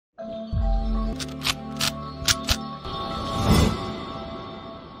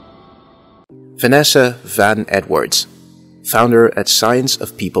Vanessa Van Edwards, founder at Science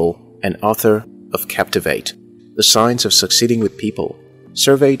of People and author of Captivate, The Science of Succeeding with People,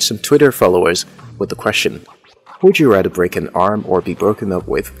 surveyed some Twitter followers with the question, would you rather break an arm or be broken up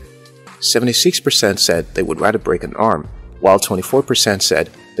with? 76% said they would rather break an arm, while 24% said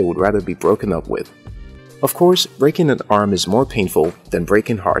they would rather be broken up with. Of course, breaking an arm is more painful than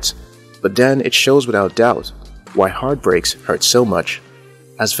breaking hearts, but then it shows without doubt why heartbreaks hurt so much.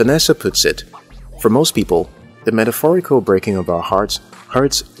 As Vanessa puts it, for most people, the metaphorical breaking of our hearts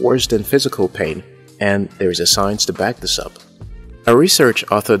hurts worse than physical pain, and there is a science to back this up. A research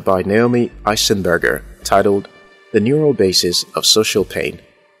authored by Naomi Eisenberger titled The Neural Basis of Social Pain,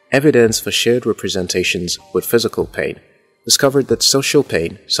 Evidence for Shared Representations with Physical Pain, discovered that social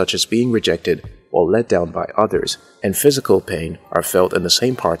pain, such as being rejected or let down by others, and physical pain are felt in the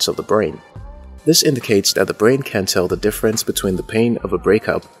same parts of the brain. This indicates that the brain can tell the difference between the pain of a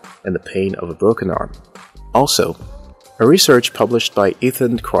breakup and the pain of a broken arm. Also, a research published by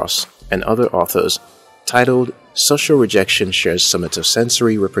Ethan Cross and other authors titled Social Rejection Shares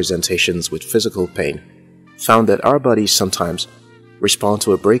Somatosensory Representations with Physical Pain found that our bodies sometimes respond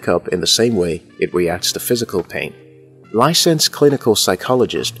to a breakup in the same way it reacts to physical pain. Licensed clinical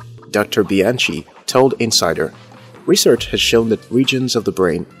psychologist Dr. Bianchi told Insider, research has shown that regions of the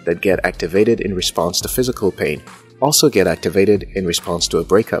brain that get activated in response to physical pain also get activated in response to a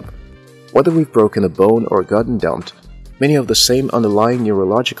breakup. Whether we've broken a bone or gotten dumped, many of the same underlying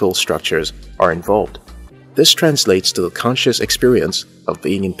neurological structures are involved. This translates to the conscious experience of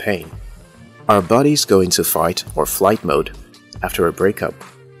being in pain. Our bodies go into fight or flight mode after a breakup.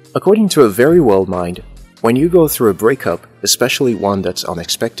 According to a very well mind, when you go through a breakup, especially one that's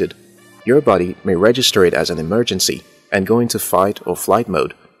unexpected, your body may register it as an emergency and go into fight or flight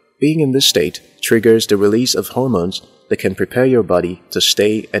mode. Being in this state triggers the release of hormones that can prepare your body to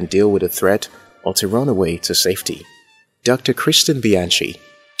stay and deal with a threat or to run away to safety. Dr. Kristen Bianchi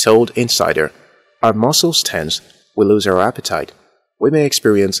told Insider, our muscles tense, we lose our appetite, we may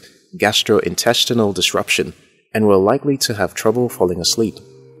experience gastrointestinal disruption, and we're likely to have trouble falling asleep.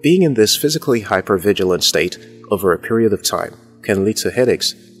 Being in this physically hypervigilant state over a period of time can lead to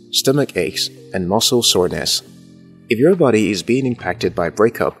headaches, stomach aches, and muscle soreness. If your body is being impacted by a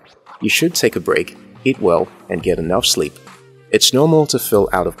breakup, you should take a break, eat well, and get enough sleep. It's normal to feel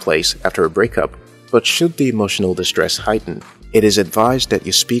out of place after a breakup, but should the emotional distress heighten, it is advised that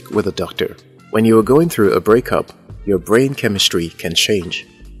you speak with a doctor. When you are going through a breakup, your brain chemistry can change.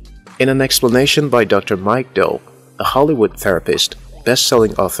 In an explanation by Dr. Mike Doe, a Hollywood therapist,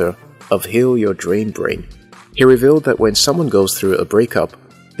 best-selling author of Heal Your Drained Brain, he revealed that when someone goes through a breakup,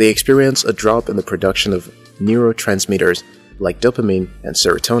 they experience a drop in the production of neurotransmitters like dopamine and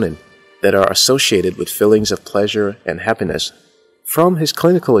serotonin that are associated with feelings of pleasure and happiness. From his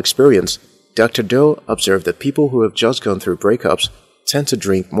clinical experience, Dr. Doe observed that people who have just gone through breakups tend to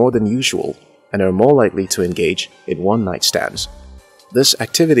drink more than usual and are more likely to engage in one-night stands. These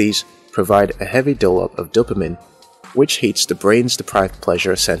activities provide a heavy dole-up of dopamine, which hits the brain's deprived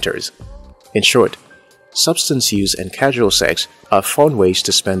pleasure centers. In short, substance use and casual sex are fun ways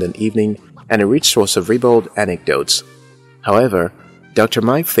to spend an evening and a rich source of ribald anecdotes. However, Dr.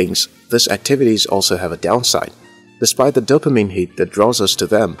 Mike thinks these activities also have a downside. Despite the dopamine hit that draws us to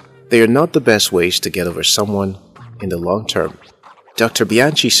them, they are not the best ways to get over someone in the long term. Dr.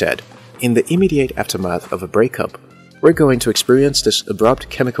 Bianchi said, in the immediate aftermath of a breakup, we're going to experience this abrupt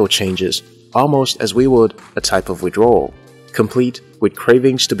chemical changes almost as we would a type of withdrawal, complete with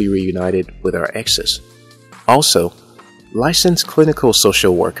cravings to be reunited with our exes. Also, licensed clinical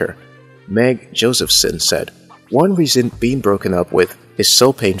social worker Meg Josephson said, one reason being broken up with is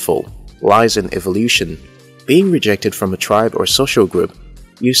so painful lies in evolution. Being rejected from a tribe or social group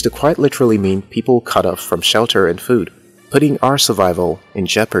used to quite literally mean people cut off from shelter and food, putting our survival in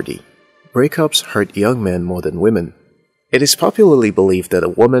jeopardy. Breakups hurt young men more than women. It is popularly believed that a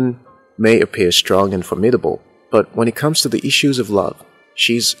woman may appear strong and formidable, but when it comes to the issues of love,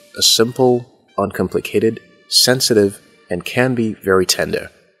 she's a simple, uncomplicated, sensitive, and can be very tender.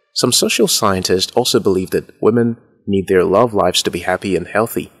 Some social scientists also believe that women need their love lives to be happy and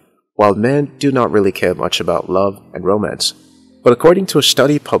healthy, while men do not really care much about love and romance. But according to a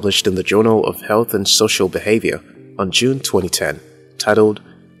study published in the Journal of Health and Social Behavior on June 2010, titled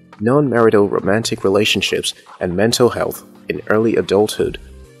Non-Marital Romantic Relationships and Mental Health in Early Adulthood,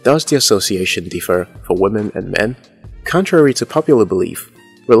 does the association differ for women and men? Contrary to popular belief,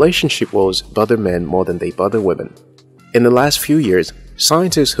 relationship woes bother men more than they bother women. In the last few years,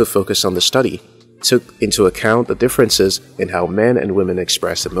 scientists who focused on the study took into account the differences in how men and women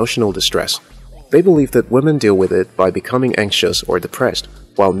express emotional distress. They believe that women deal with it by becoming anxious or depressed,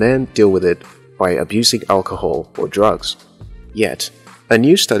 while men deal with it by abusing alcohol or drugs. Yet, a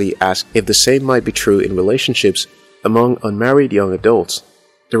new study asked if the same might be true in relationships among unmarried young adults.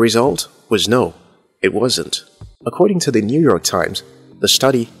 The result was no, it wasn't. According to the New York Times, the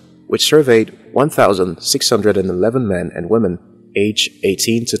study, which surveyed 1,611 men and women aged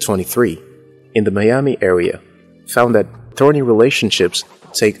 18 to 23 in the Miami area, found that thorny relationships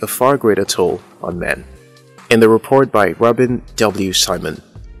take a far greater toll on men. In the report by Robin W. Simon,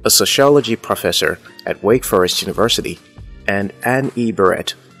 a sociology professor at Wake Forest University, and Ann E.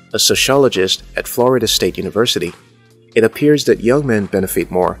 Barrett, a sociologist at Florida State University, it appears that young men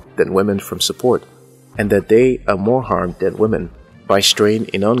benefit more than women from support, and that they are more harmed than women by strain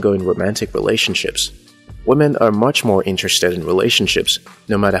in ongoing romantic relationships. Women are much more interested in relationships,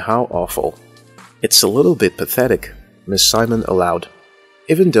 no matter how awful. It's a little bit pathetic, Ms. Simon allowed.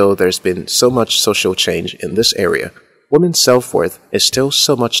 Even though there's been so much social change in this area, women's self-worth is still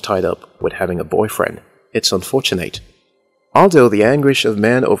so much tied up with having a boyfriend. It's unfortunate. Although the anguish of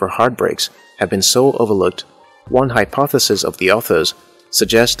men over heartbreaks have been so overlooked, one hypothesis of the authors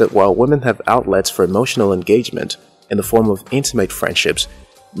suggests that while women have outlets for emotional engagement in the form of intimate friendships,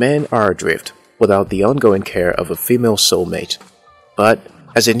 men are adrift without the ongoing care of a female soulmate. But,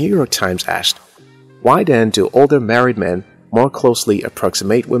 as the New York Times asked, why then do older married men more closely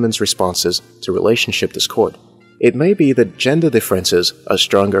approximate women's responses to relationship discord? It may be that gender differences are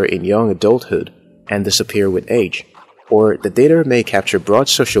stronger in young adulthood and disappear with age, or the data may capture broad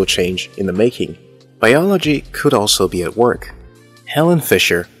social change in the making. Biology could also be at work. Helen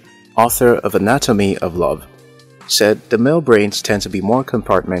Fisher, author of Anatomy of Love, said the male brains tend to be more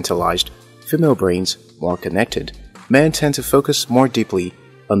compartmentalized, female brains more connected. Men tend to focus more deeply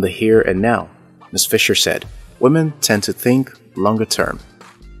on the here and now, Ms. Fisher said. Women tend to think longer term.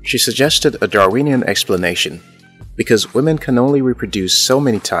 She suggested a Darwinian explanation. Because women can only reproduce so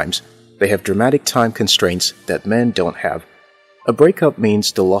many times, they have dramatic time constraints that men don't have. A breakup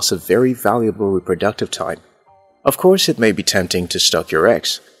means the loss of very valuable reproductive time. Of course, it may be tempting to stalk your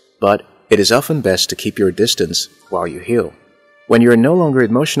ex, but it is often best to keep your distance while you heal. When you are no longer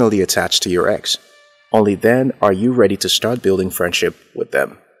emotionally attached to your ex, only then are you ready to start building friendship with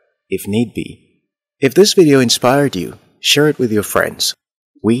them, if need be. If this video inspired you, share it with your friends.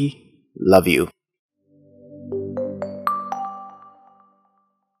 We love you.